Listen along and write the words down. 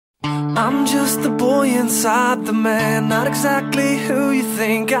I'm just the boy inside the man, not exactly who you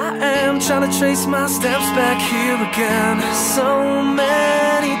think I am. Trying to trace my steps back here again. So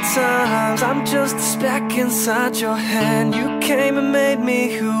many times I'm just a speck inside your hand. You came and made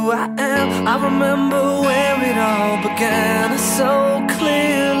me who I am. I remember where it all began so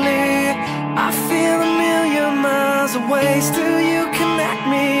clearly. I feel a million miles away. Still you connect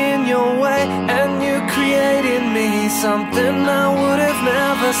me in your way, and you created me something I would have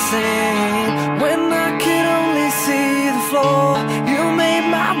never seen. When I could only see the floor, you made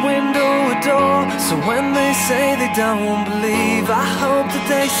my window a door. So when they say they don't believe, I hope that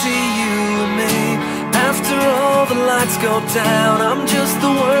they see you and me. After all the lights go down, I'm just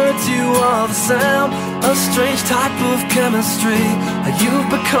the words, you are the sound. A strange type of chemistry, you've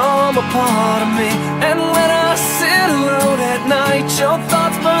become a part of me. And when I sit alone at night, your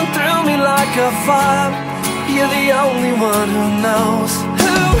thoughts burn through me like a fire. You're the only one who knows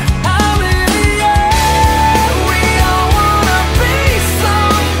who I really am. We all wanna be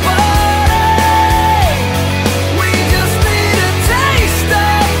somebody. We just need a taste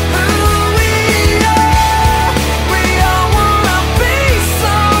of who we are. We all wanna be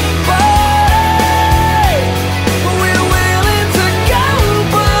somebody. We're willing to go,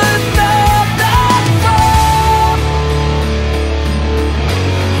 but not that far.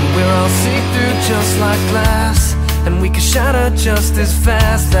 We're all see-through just like glass, and we can shatter just as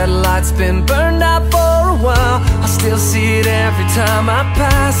fast. That light's been burned out for a while. I still see it every time I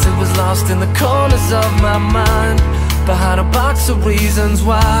pass. It was lost in the corners of my mind, behind a box of reasons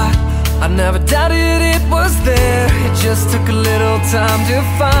why. I never doubted it was there. It just took a little time to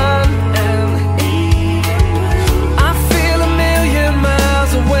find. And I feel a million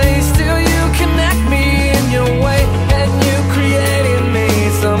miles away. Still you connect me in your way, and you created me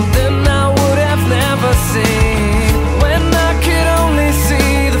something I would have never seen. When I could only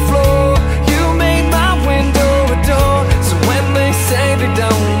see the floor, you made my window a door. So when they say they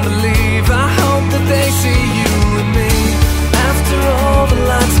don't believe, I hope that they see you and me. After all the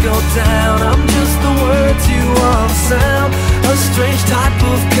lights go down, I'm just the words, you are the sound. A strange type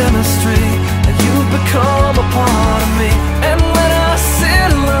of chemistry, and you've become a part of me. And when I sit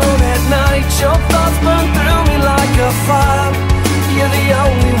alone at night, your thoughts burn through me like a fire. You're the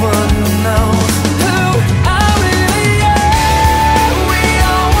only one who knows who I really am. We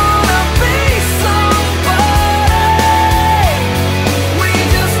all wanna be somebody. We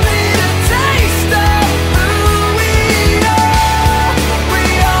just need a taste of who we are. We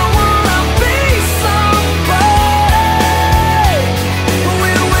all wanna be somebody.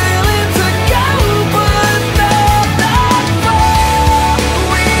 We're willing to go, but not that far.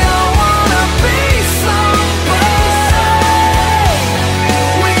 We all wanna be somebody.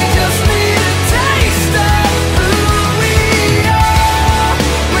 We just need a taste of who we are.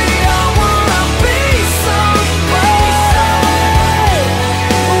 We all wanna be somebody.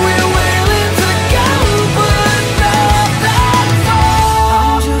 We're willing to go, but not that far.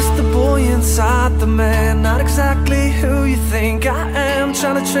 I'm just the boy inside the man, not exactly who you think I am.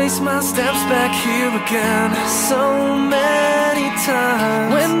 Trying to trace my steps back here again so many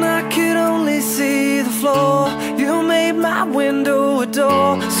times. When I could only see the floor, you made my window a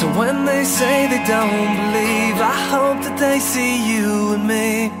door. So when they say they don't believe, I hope that they see you and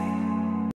me.